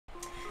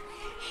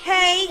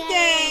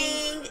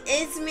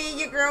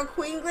girl,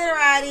 Queen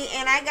Glitterotti,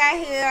 and I got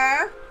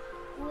here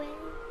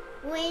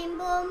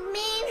Rainbow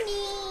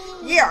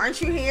Mimi. Yeah,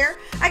 aren't you here?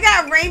 I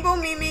got Rainbow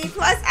Mimi,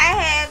 plus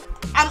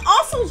I'm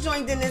also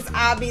joined in this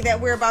obby that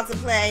we're about to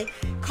play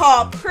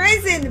called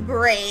Prison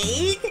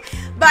Break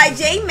by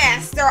J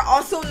Master,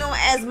 also known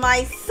as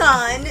my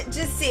son,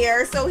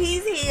 Jasir. So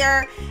he's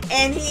here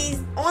and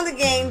he's on the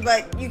game,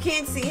 but you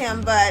can't see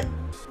him, but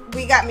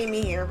we got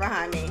Mimi here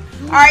behind me.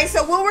 Alright,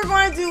 so what we're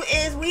going to do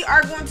is we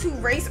are going to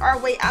race our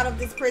way out of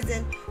this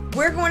prison.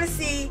 We're going to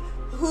see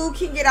who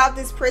can get out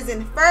this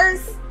prison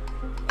first.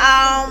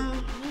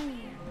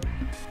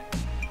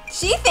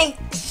 She think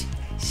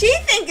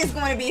it's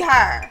going to be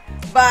her,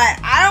 but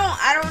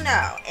I don't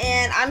know.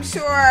 And I'm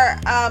sure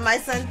my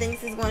son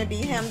thinks it's going to be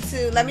him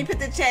too. Let me put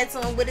the chats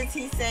on. What is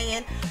he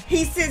saying?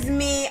 He says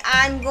me,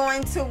 I'm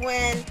going to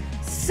win.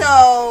 So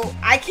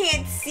I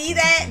can't see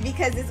that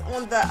because it's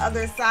on the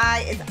other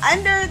side. It's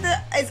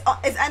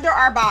under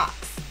our box.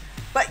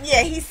 But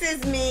yeah, he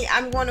says me,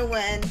 I'm going to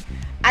win.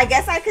 I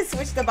guess I could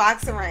switch the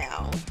box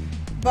around,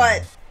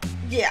 but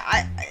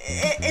yeah,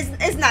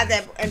 it's not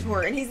that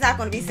important. He's not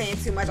going to be saying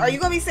too much. Are you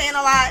going to be saying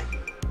a lot?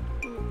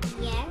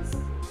 Yes.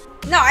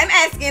 No, I'm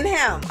asking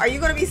him. Are you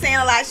going to be saying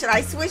a lot? Should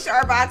I switch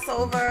our box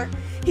over?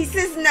 He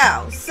says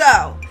no.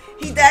 So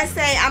he does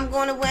say I'm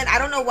going to win. I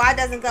don't know why it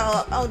doesn't go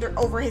up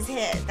over his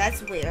head.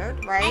 That's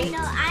weird, right? I know.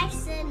 I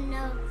said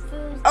no.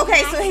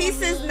 Okay, so he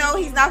says no.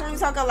 He's not going to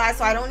talk a lot,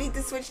 so I don't need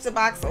to switch the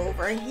box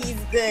over. He's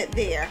good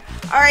there.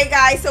 All right,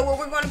 guys. So what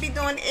we're going to be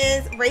doing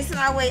is racing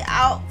our way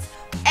out.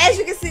 As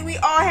you can see, we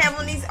all have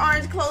on these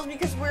orange clothes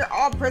because we're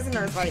all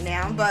prisoners right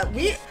now. But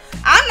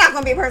I'm not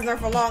going to be a prisoner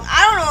for long.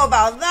 I don't know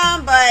about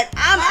them, but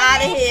I'm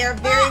out of here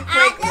very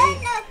quickly.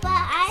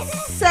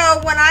 So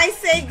when I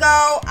say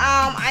go,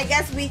 I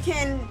guess we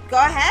can go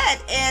ahead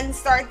and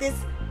start this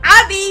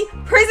obby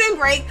prison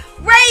break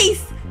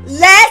race.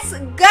 Let's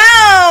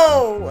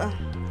go.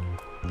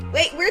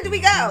 Wait, where do we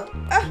go?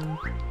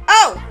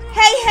 Oh,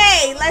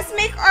 hey, let's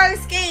make our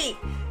escape.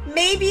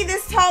 Maybe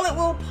this toilet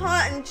will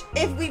punch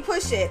if we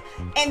push it.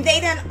 And they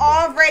done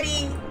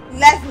already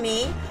left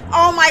me.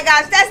 Oh my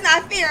gosh, that's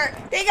not fair.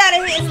 They got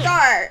a head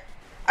start.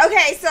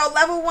 Okay, so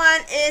level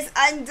 1 is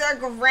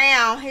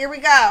underground. Here we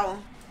go.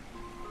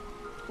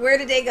 Where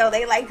did they go?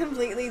 They like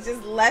completely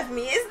just left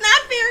me. It's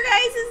not fair,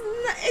 guys.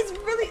 It's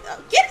really...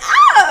 Get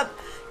up!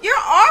 You're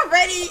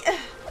already...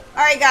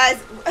 Alright, guys.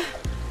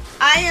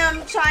 I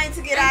am trying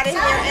to get out of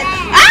here.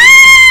 And...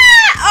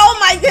 Oh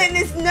my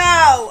goodness,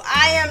 no!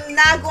 I am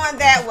not going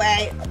that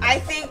way. I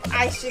think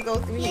I should go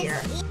through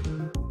here.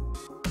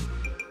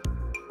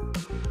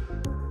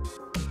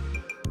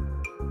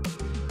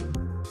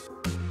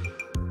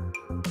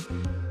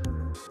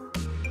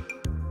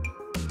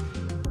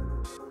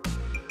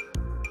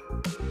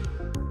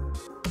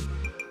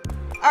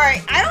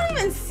 Alright, I don't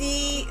even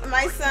see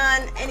my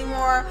son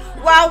anymore.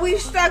 Wow, we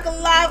struck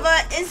lava.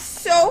 It's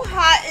so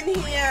hot in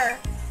here.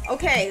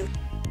 Okay.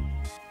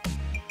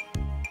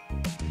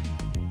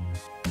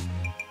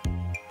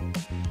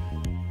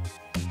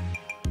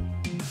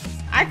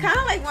 I kind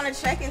of like want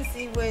to check and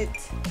see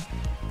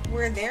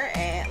where they're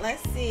at.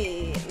 Let's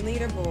see.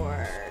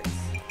 Leaderboards.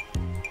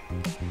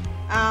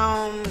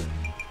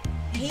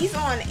 He's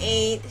on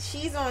 8,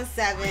 she's on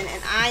 7,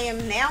 and I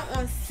am now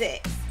on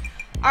 6.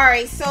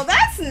 Alright, so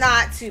that's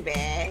not too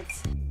bad.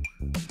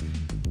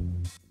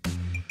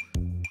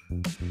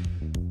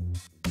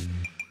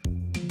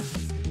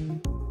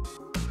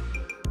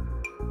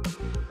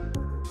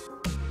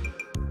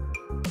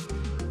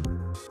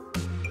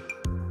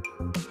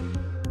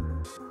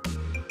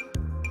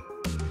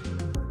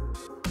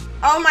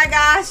 Oh my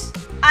gosh,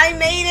 I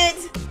made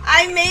it.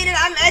 I'm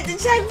at the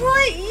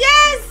checkpoint.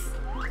 Yes.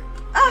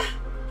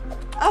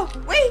 Oh,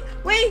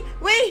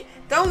 wait.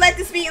 Don't let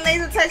the speeding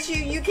laser touch you.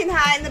 You can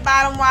hide in the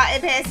bottom while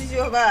it passes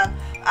you above.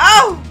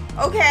 Oh,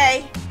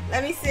 okay.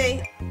 Let me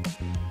see.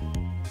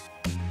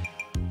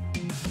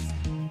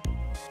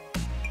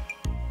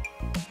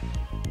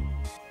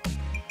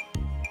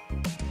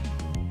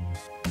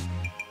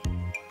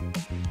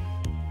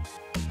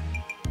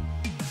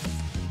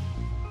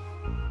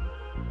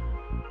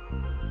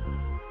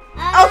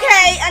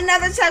 Okay,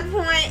 another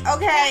checkpoint.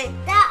 Okay.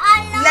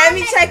 Let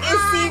me check and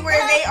see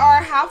where they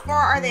are. How far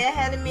are they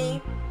ahead of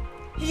me?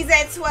 He's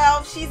at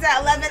 12. She's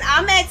at 11.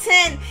 I'm at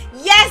 10.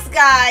 Yes,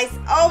 guys.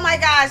 Oh my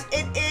gosh.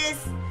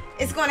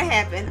 It's going to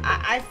happen.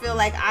 I feel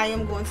like I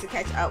am going to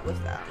catch up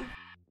with them.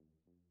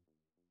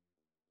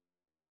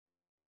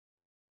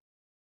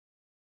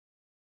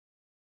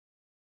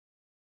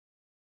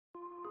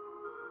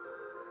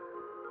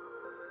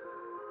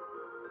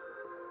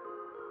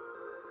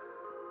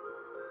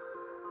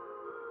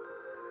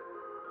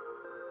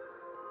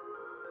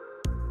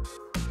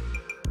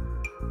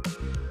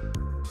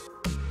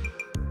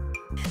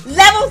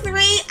 Level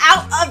 3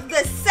 out of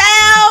the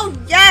cell.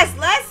 Yes,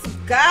 let's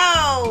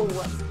go.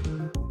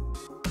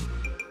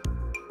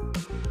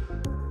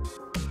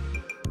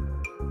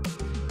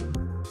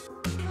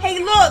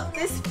 Hey, look,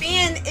 this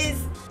fan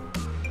is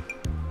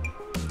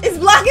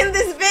blocking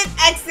this vent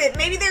exit.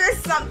 Maybe there is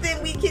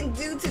something we can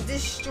do to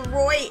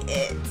destroy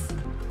it.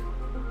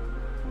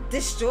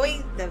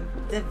 Destroy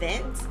the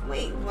vent?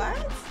 Wait,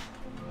 what?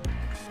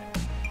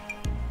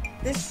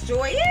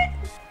 Destroy it?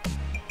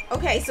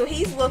 Okay, so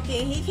he's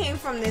looking. He came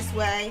from this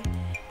way.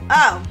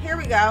 Oh, here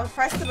we go.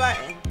 Press the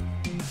button.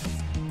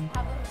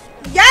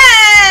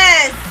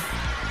 Yes!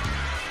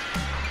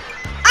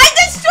 I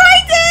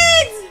destroyed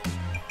it!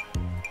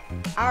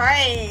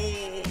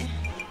 Alright.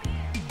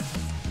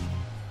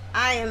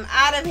 I am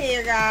out of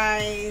here,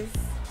 guys.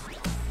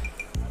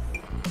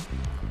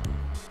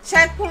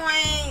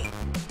 Checkpoint.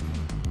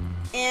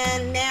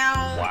 And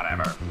now...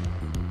 Whatever.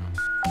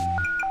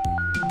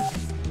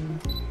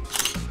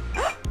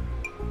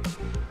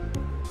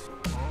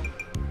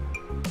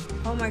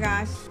 Oh my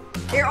gosh.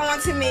 They're on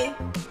to me.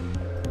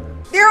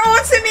 They're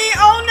on to me.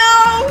 Oh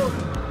no.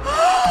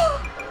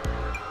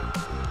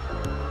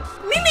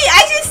 Mimi,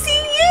 I just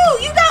seen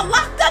you. You got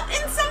locked up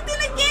in something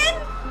again?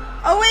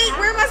 Oh wait,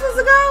 where am I supposed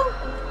to go?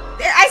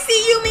 There, I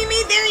see you,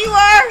 Mimi. There you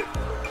are.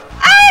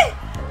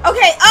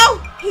 Okay.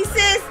 Oh, he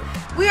says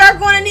we are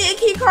going to need a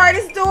key card.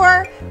 This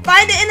door.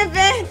 Find it in a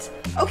vent.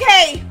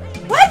 Okay.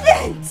 What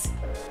vent?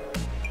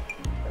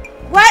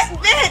 What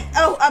vent?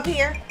 Oh, up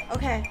here.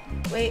 Okay.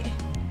 Wait.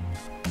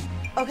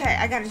 Okay,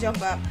 I gotta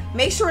jump up.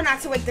 Make sure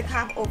not to wake the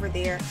cop over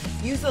there.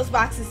 Use those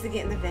boxes to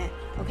get in the vent.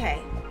 Okay,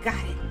 got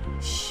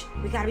it. Shh,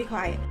 we gotta be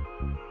quiet.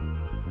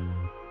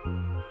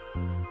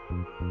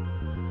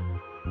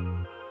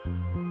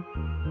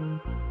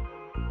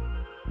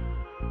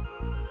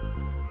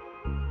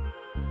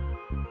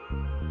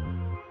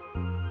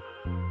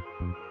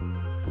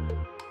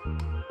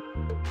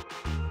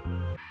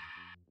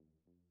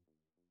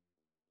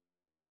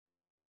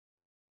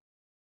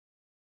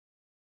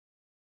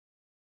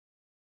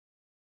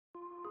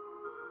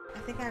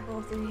 I think I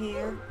go through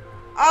here.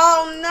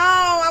 Oh no,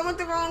 I went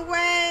the wrong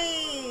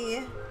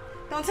way.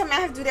 Don't tell me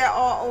I have to do that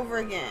all over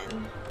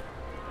again.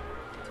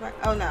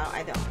 Oh no,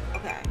 I don't.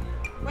 Okay.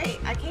 Wait,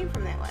 I came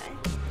from that way.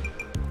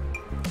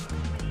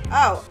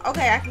 Oh,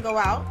 okay, I can go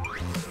out.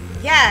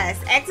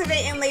 Yes,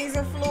 activating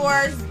laser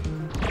floors.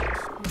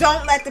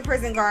 Don't let the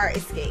prison guard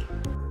escape.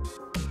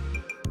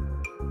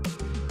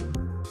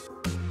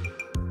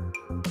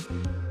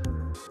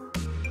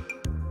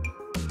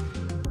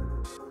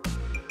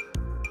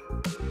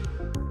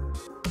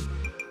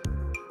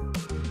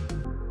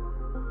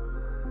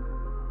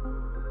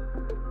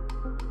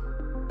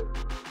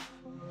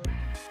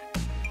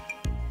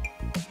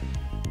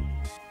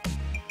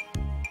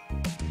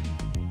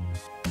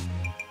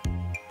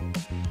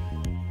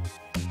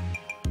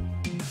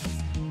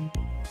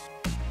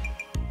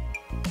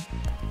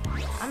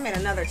 I'm at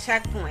another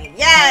checkpoint.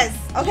 Yes.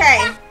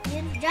 Okay.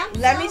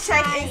 Let me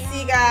check and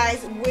see,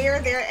 guys,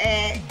 where they're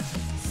at.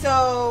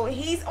 So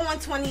he's on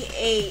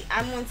 28.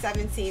 I'm on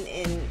 17,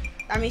 and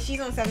I mean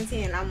she's on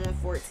 17, and I'm on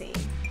 14.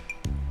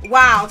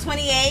 Wow,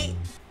 28.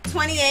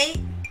 28.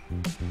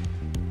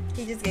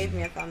 He just gave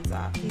me a thumbs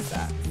up. He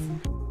sucks.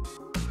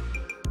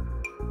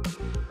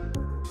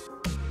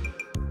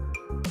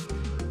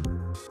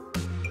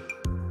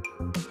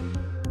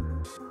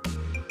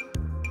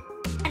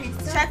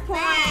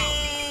 Checkpoint.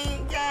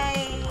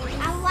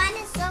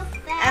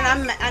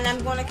 And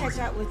I'm gonna catch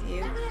up with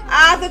you.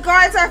 Ah, the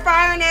guards are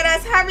firing at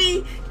us.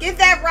 Hurry, get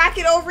that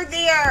rocket over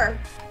there.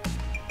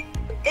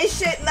 It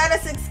should let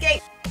us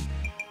escape.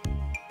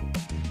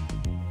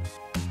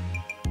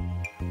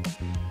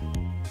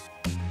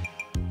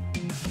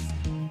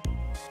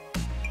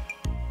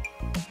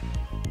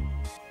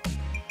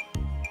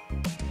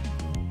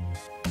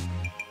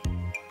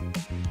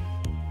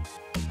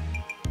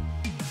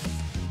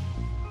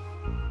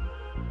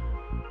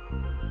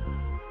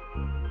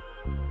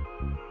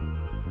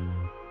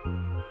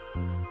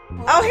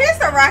 Oh, here's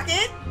the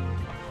rocket.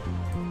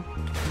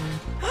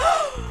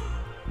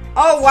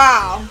 Oh,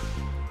 wow.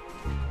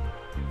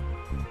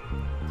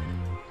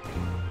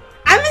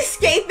 I'm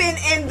escaping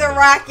in the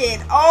rocket.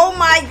 Oh,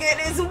 my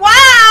goodness.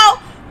 Wow.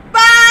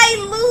 Bye,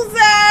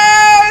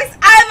 losers.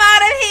 I'm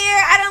out of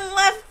here. I done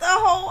left the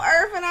whole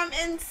earth and I'm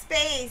in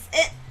space.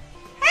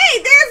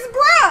 Hey, there's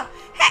bruh.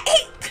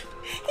 Hey,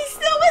 he's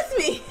still with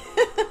me.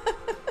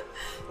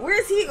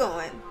 Where's he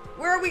going?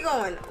 Where are we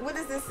going? What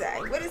does this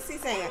say? What is he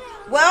saying?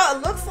 Well,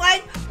 it looks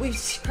like we've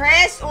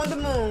crashed on the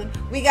moon.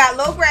 We got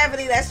low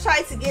gravity. Let's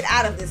try to get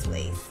out of this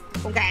place.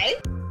 Okay?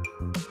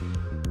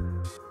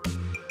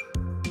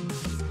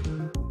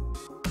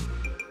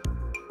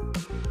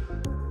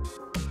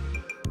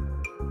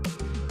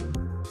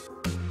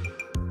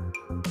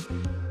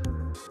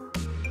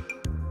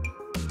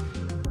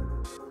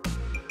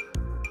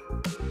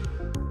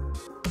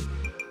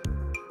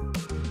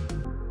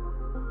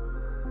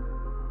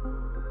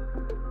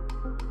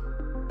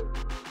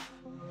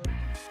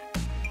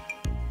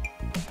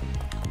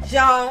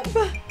 Jump.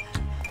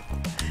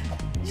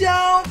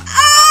 Jump.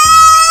 Oh!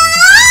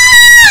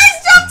 I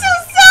jumped too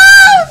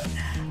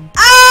soon!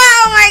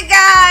 Oh my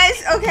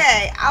gosh.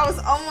 Okay, I was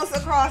almost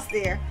across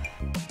there.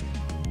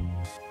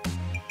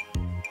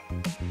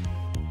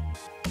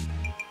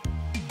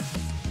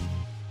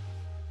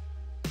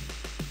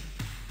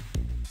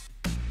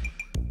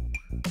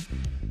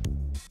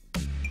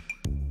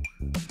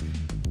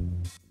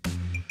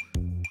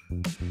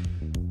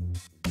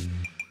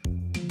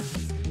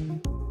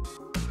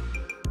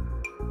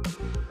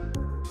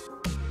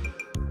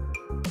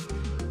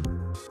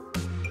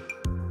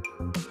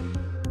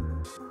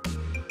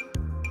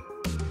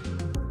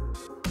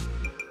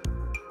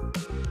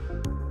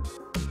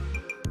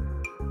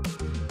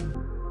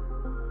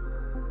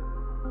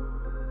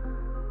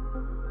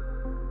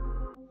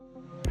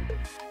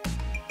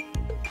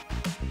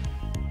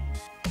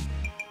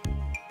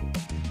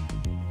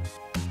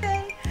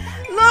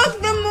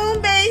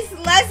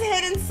 let's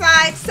head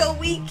inside so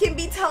we can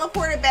be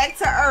teleported back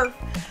to Earth.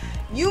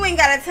 You ain't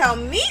gotta tell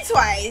me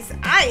twice.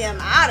 I am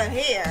out of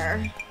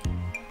here.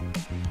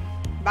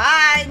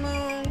 Bye,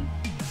 Moon.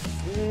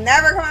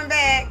 Never coming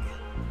back.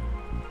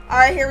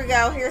 Alright, here we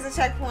go. Here's a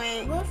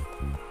checkpoint.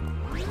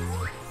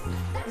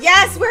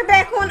 Yes, we're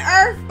back on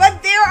Earth,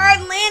 but there are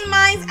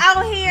landmines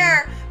out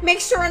here. Make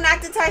sure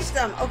not to touch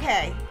them.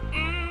 Okay.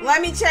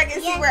 Let me check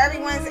and see where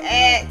everyone's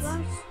at.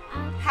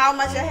 How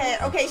much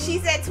ahead? Okay,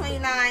 she's at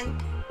 29.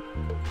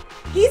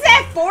 He's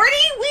at 40?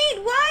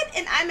 Wait, what?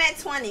 And I'm at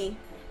 20.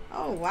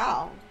 Oh,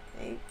 wow.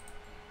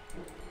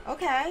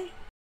 Okay.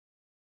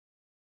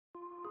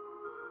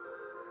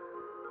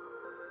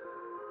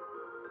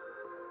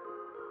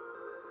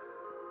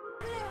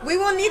 We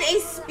will need a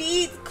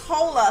speed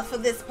cola for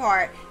this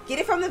part. Get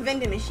it from the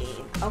vending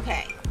machine.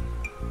 Okay.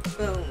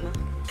 Boom.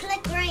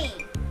 Click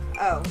green.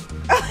 Oh.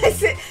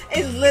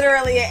 It's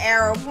literally an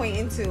arrow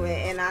pointing to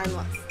it, and I'm...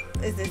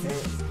 Is this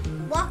it?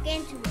 Walk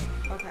into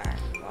it. Okay.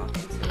 Walk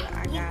into it.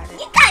 I got it.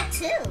 You got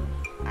two.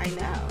 I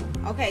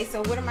know. Okay,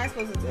 so what am I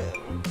supposed to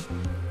do?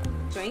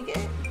 Drink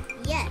it?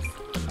 Yes.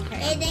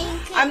 Okay. And then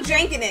I'm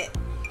drinking it.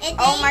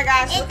 Oh my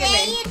gosh, look at me.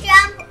 And then you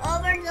jump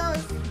over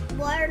those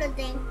water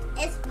things.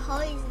 It's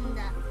poison.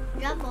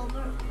 Jump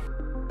over.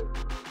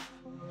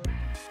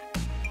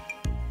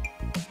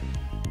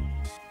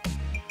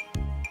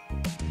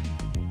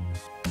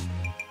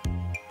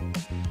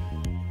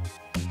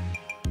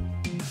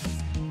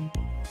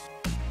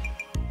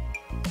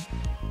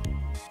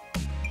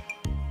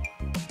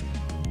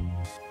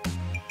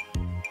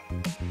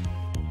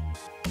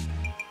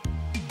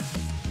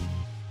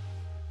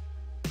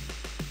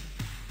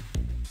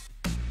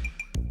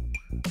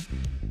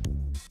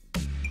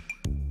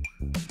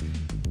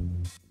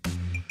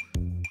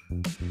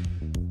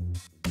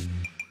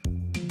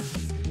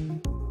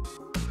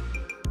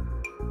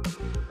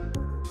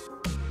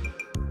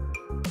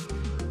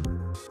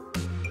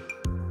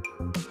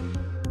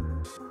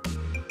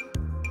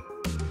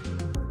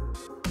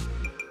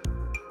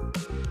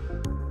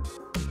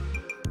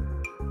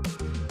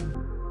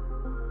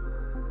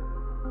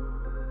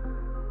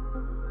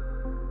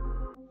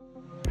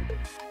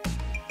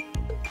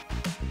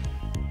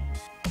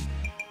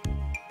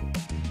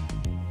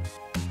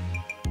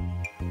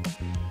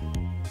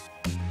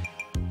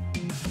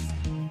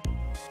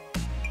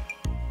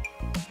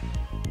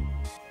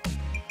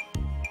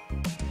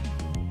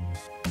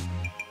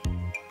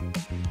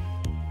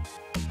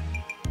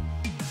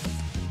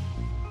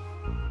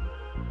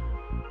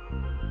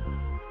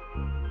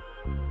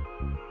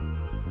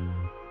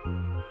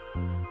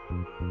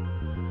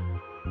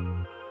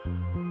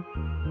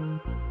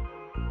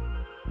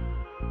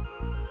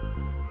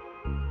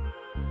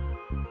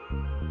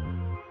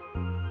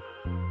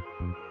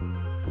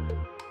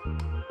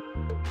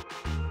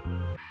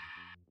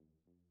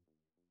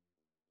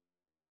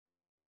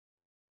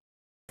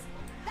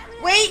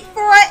 Wait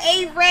for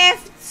a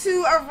raft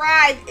to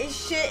arrive. It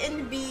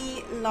shouldn't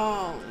be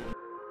long.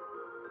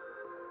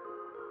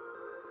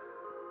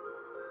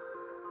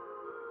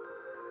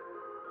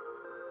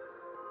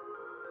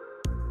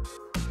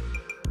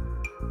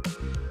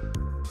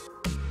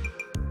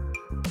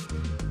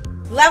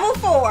 Level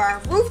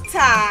 4,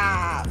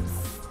 rooftops.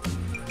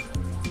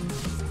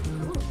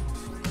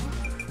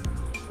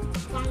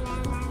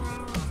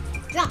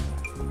 Jump.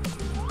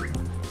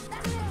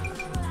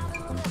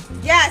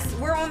 Yes,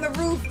 we're on the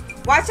roof.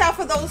 Watch out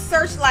for those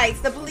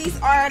searchlights. The police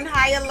are on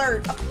high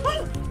alert.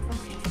 Oh,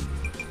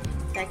 okay.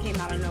 That came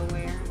out of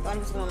nowhere. I thought it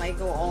was going to like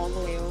go all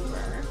the way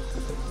over.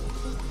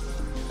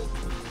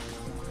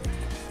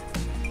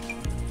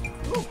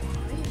 Ooh.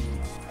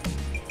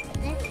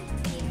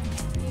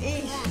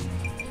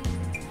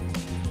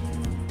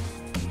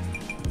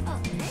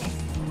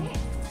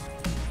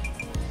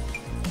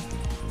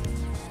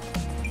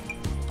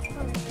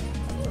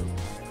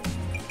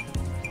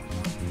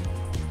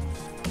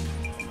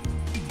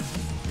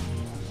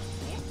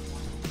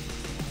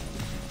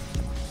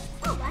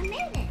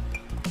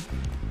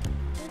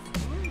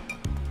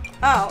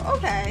 Oh,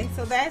 okay.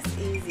 So that's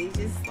easy.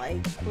 Just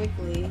like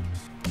quickly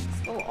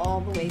just go all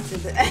the way to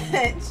the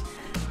edge.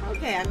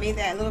 Okay, I made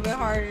that a little bit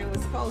harder than it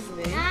was supposed to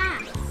be.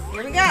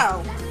 Here we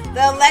go.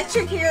 The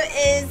electric here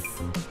is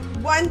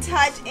one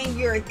touch and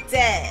you're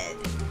dead.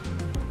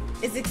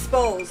 It's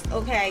exposed.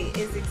 Okay,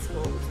 it's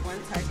exposed.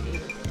 One touch and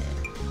you're dead.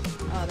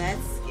 Oh,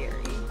 that's scary.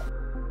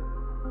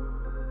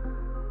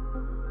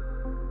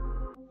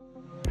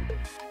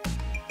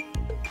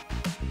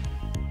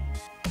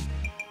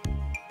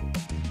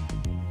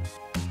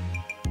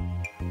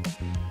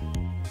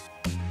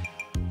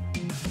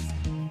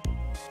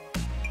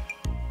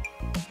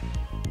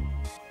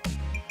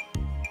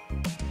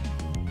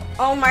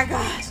 Oh my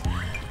gosh.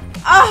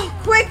 Oh,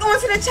 quick,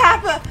 onto the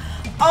chopper.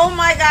 Oh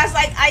my gosh,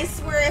 like I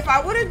swear if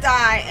I would have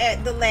died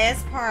at the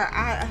last part,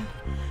 I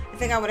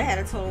think I would have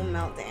had a total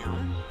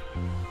meltdown.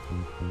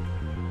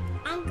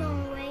 I'm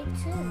going away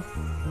too.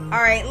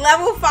 Alright,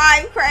 level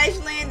 5 crash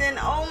landing.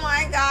 Oh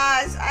my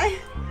gosh.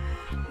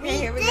 Okay,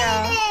 here we go.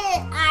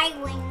 I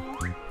win.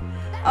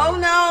 Oh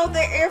no,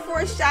 the Air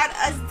Force shot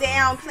us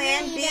down.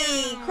 Plan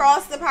B,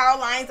 cross the power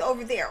lines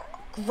over there.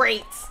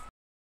 Great.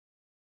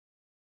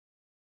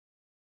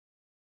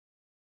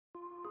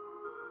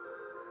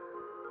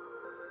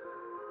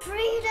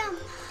 Freedom.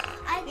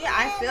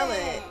 I feel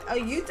it. Oh,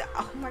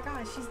 oh my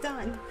gosh, she's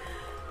done.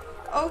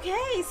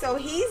 Okay, so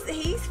he's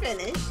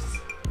finished.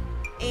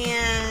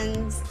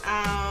 And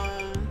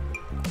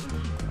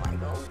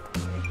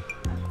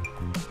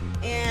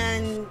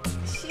and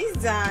she's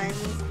done.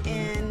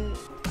 And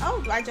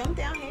oh, do I jump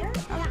down here?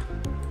 Oh. Yeah.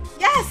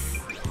 Yes!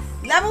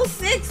 Level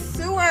 6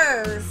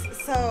 sewers.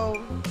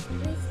 So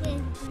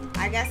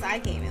I guess I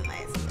came in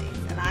last place,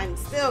 and I'm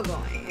still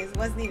going. It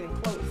wasn't even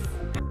close.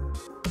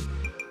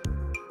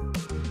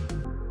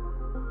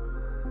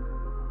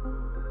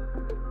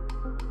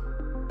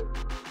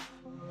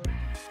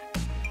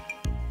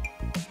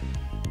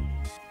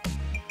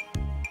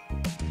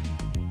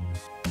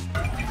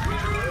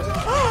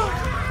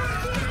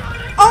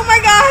 Oh my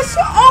gosh!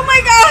 Oh my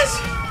gosh!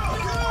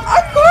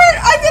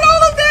 I did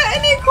all of that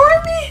and they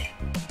caught me!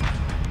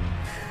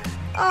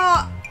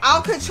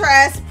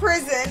 Alcatraz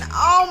prison.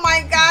 Oh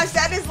my gosh,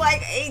 that is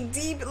like a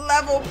deep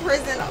level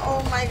prison.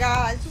 Oh my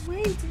gosh.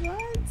 Wait,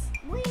 what?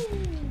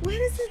 What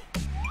is it?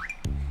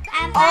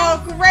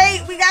 Oh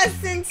great, we got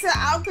sent to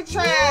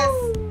Alcatraz.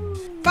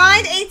 Woo.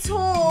 Find a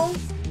tool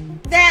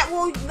that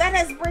will let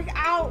us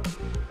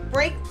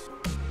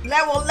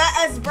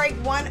break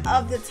one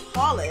of the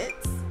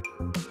toilets.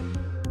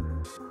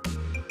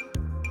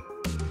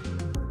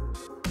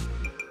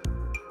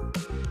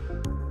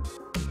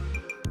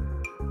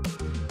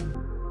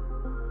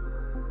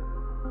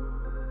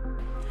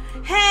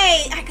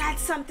 Hey, I got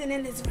something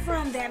in this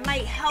room that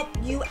might help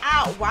you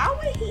out. Why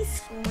would he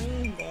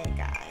scream that,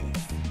 guys?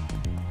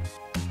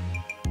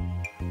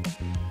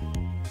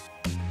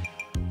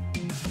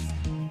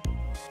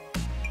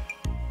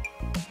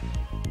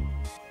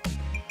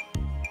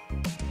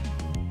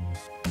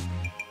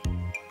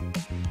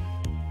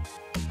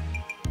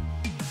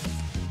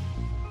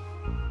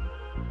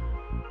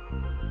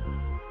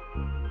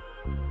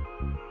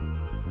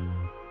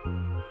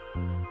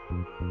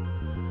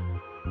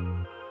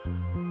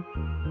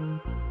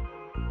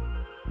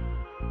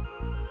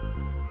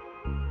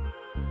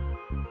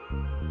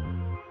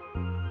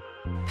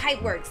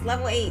 Pipeworks,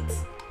 level 8.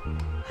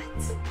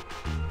 What?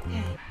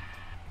 Okay.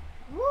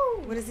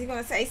 Woo. What is he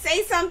gonna say?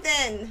 Say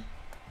something!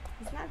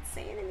 He's not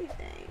saying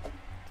anything.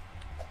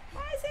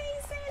 Why isn't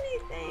he saying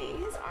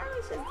anything? His arm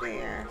is just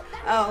there.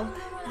 Oh,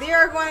 there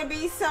are going to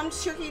be some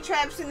tricky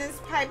traps in this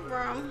pipe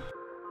room.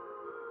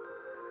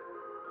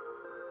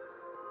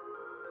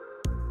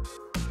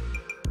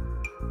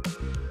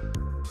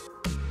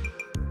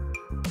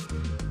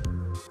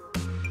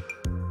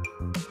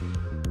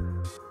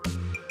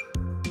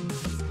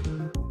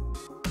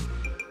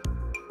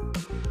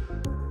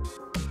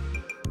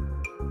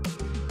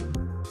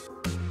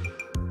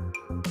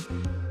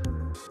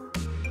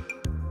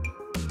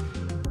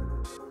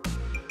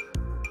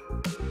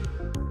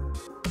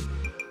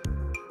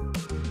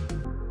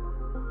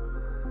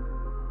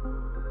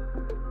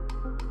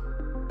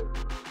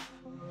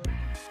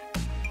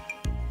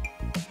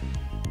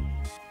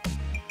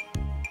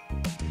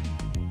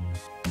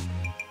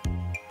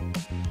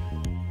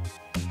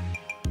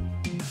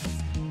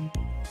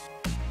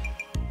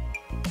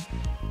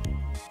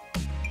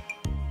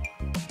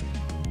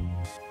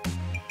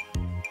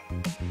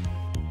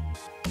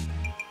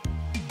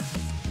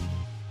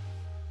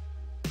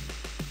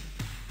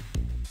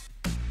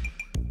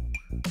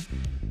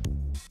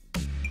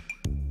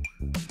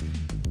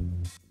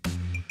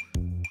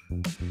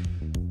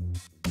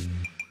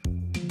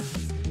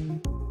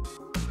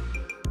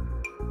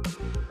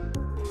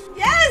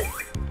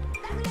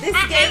 This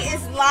gate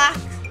is locked.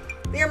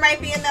 There might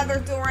be another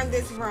door in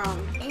this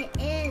room. It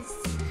is.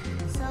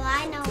 So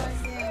I know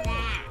it's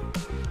that.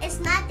 It's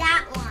not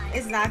that one.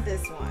 It's not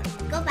this one.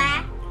 Go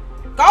back.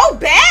 Go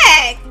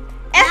back?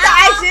 After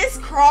I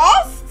just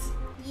crossed?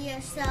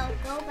 Yeah, so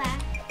go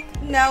back.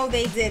 No,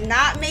 they did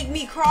not make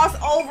me cross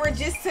over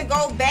just to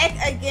go back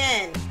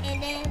again.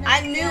 And then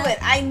I knew it.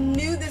 I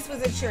knew this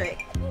was a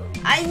trick.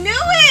 I knew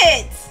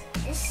it.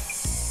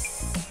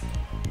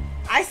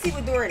 I see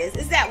what door it is.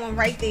 It's that one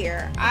right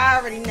there. I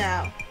already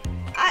know.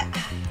 I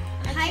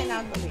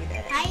cannot believe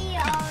it. How you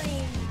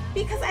already know?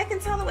 Because I can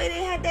tell the way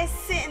they had that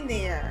sitting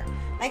there.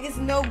 Like it's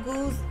no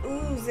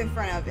ooze in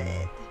front of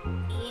it.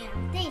 Yeah,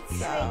 they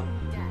tricked us.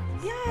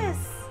 Yes.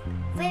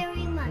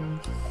 Very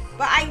much.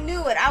 But I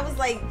knew it. I was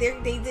like, they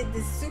did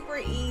this super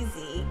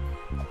easy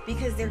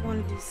because they're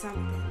going to do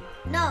something.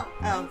 No.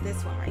 Oh,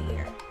 this one right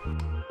here.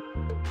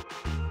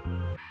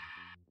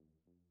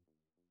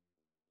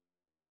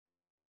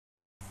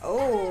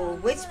 Oh,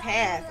 which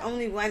path?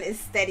 Only one is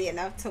steady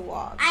enough to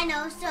walk. I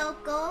know, so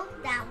go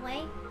that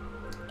way.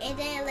 And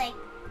then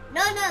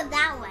no,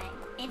 that way.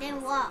 And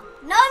then walk.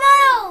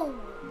 No!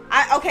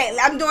 Okay,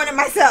 I'm doing it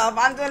myself.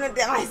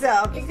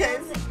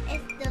 Because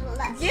it's the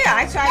left. Yeah,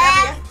 I tried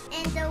left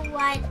and the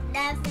right,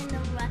 left and the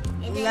right.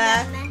 And then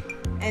left,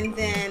 and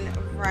then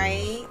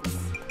right,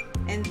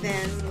 and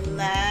then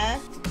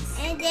left.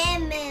 And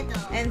then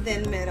middle. and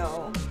then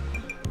middle.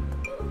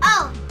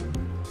 Oh.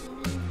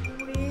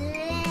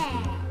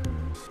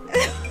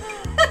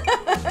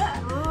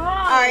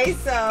 Alright,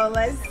 so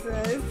let's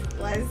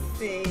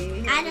see.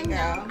 Here I we don't go.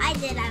 know. I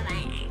did that by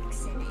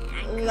accident.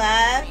 I couldn't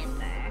Left.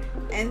 remember.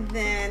 And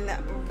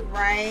then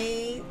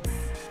right,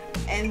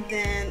 and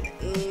then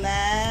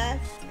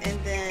left,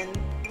 and then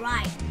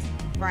Right.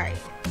 right.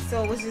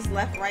 So it was just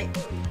left, right?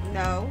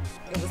 No,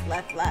 it was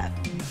left,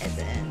 left, and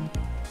then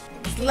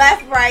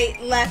left, right,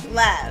 left,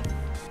 left.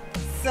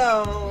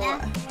 So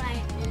Left,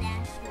 right,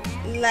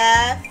 left,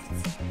 left,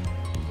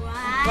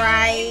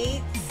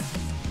 right,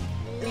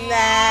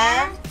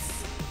 left,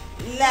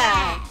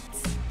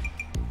 left.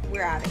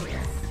 We're out of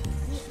here.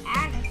 We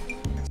out of here.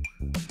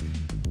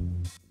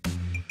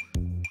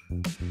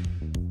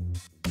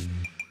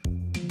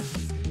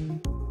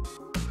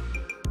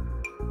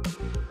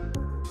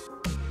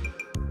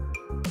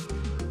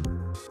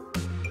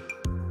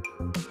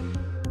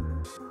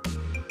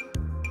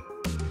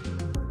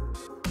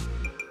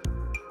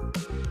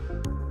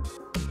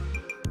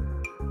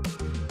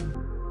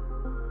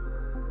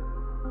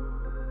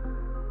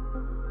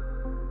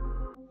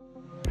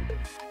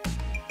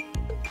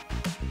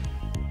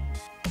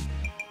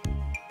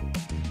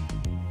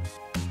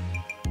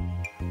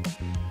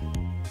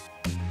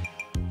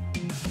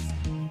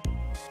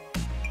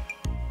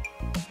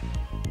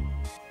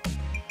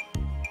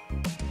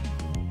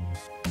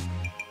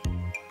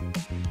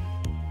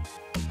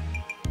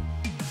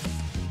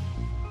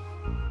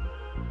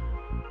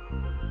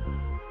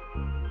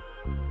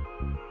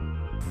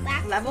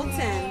 Level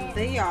 10,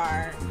 the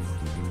yard.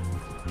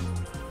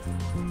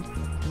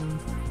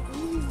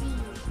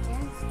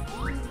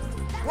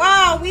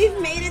 Wow, we've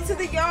made it to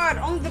the yard.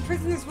 Only the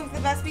prisoners with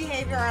the best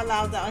behavior are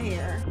allowed out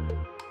here.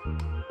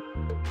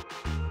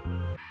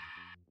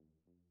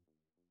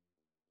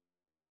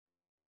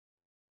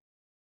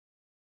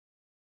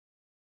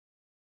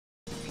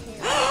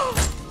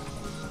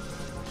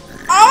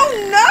 Oh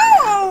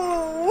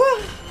no!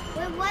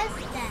 What was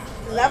that?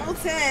 Level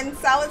 10,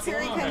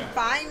 solitary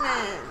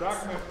confinement.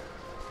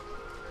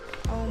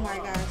 Oh my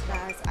gosh,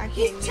 guys. I can't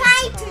He's use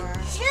trying the car.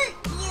 to shoot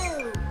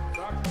you.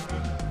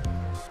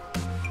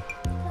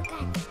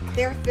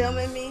 They're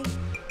filming me.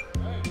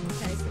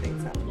 Okay, so they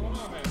tell me.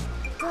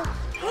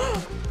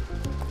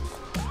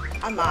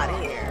 I'm out of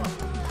here.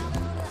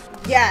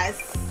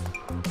 Yes.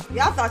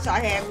 Y'all thought y'all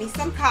had me.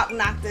 Some cop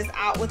knocked us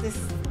out with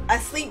a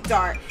sleep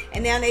dart,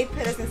 and now they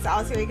put us in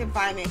solitary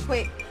confinement.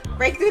 Quick,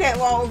 break through that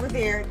wall over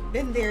there.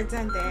 Been there,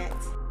 done that.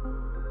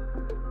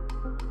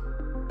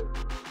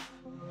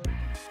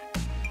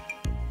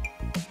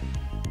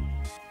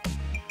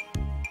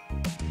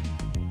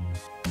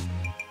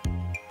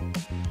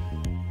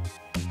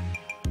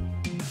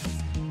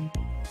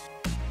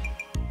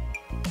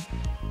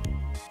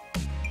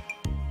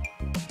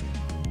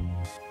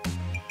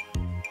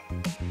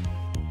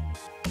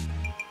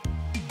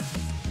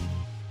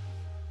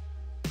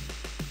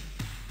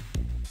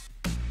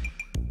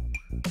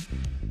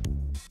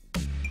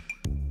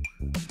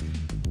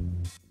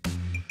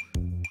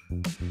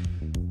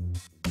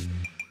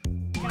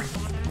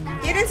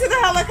 Get into the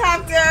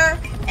helicopter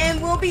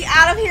and we'll be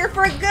out of here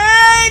for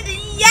good.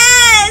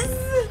 Yes!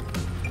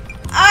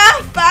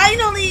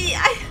 Finally.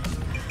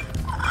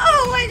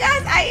 Oh my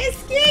gosh, I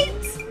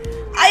escaped.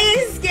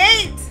 I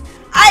escaped.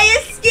 I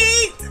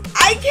escaped.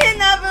 I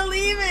cannot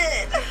believe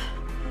it.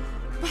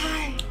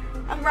 Bye.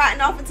 I'm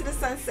riding off into the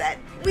sunset.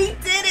 We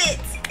did it.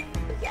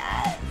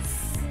 Yes.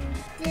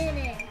 We did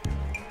it.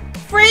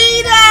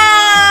 Freedom!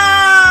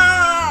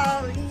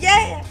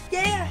 Yeah,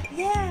 yeah,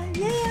 yeah,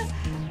 yeah.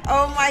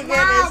 Oh my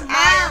goodness,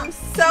 I am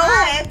so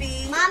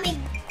happy. Mommy,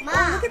 Mom.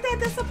 Oh, look at that,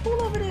 there's a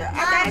pool over there.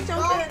 I gotta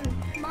jump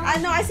in. Mom. I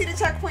know I see the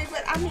checkpoint,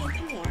 but I mean,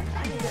 come on.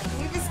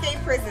 We've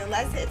escaped prison.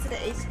 Let's head to the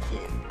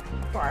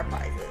HQ for our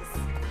prizes.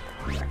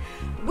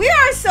 We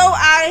are so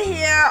out of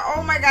here.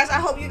 Oh my gosh, I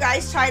hope you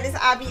guys try this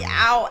Obby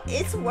out.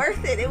 It's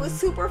worth it. It was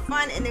super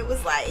fun, and it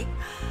was like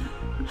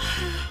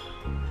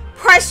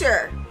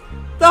pressure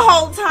the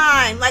whole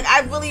time. Like,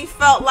 I really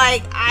felt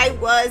like I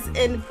was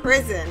in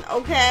prison,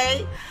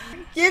 okay?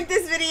 Give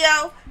this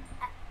video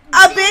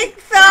a big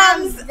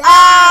thumbs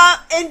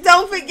up, and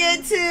don't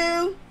forget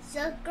to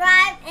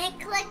subscribe and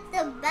click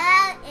the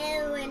bell,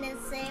 and when it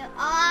says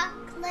all,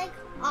 click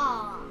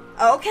all.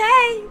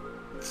 Okay,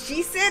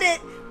 she said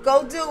it.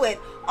 Go do it.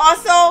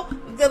 Also,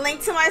 the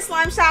link to my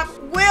slime shop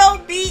will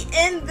be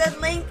in the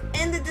link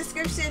in the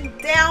description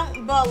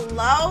down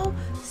below.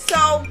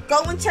 So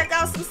go and check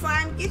out some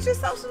slime. Get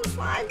yourself some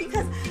slime,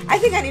 because I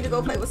think I need to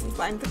go play with some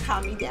slime to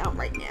calm me down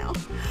right now.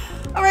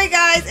 All right,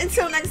 guys.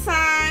 Until next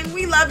time,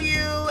 we love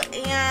you,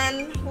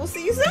 and we'll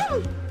see you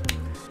soon.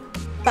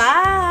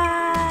 Bye.